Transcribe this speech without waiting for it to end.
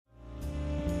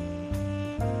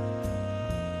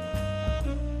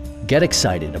Get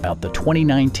excited about the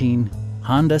 2019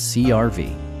 Honda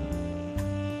CR-V.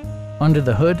 Under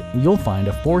the hood, you'll find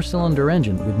a 4-cylinder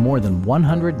engine with more than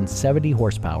 170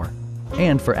 horsepower.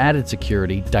 And for added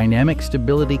security, dynamic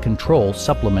stability control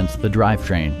supplements the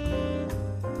drivetrain.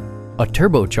 A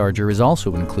turbocharger is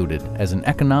also included as an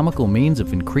economical means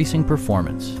of increasing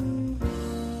performance.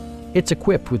 It's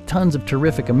equipped with tons of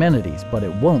terrific amenities, but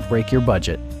it won't break your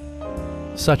budget,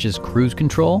 such as cruise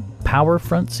control, power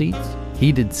front seats,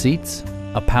 heated seats,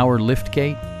 a power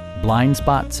liftgate, blind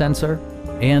spot sensor,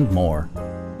 and more.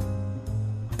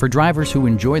 For drivers who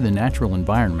enjoy the natural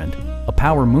environment, a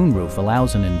power moonroof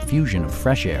allows an infusion of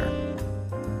fresh air.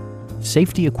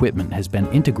 Safety equipment has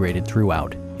been integrated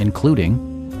throughout,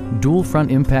 including dual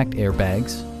front impact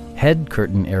airbags, head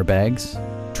curtain airbags,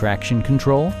 traction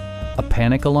control, a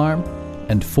panic alarm,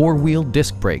 and 4-wheel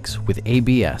disc brakes with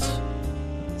ABS.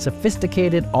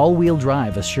 Sophisticated all-wheel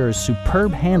drive assures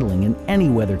superb handling in any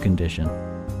weather condition.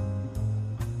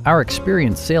 Our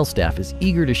experienced sales staff is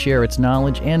eager to share its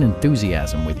knowledge and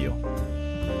enthusiasm with you.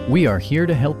 We are here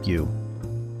to help you.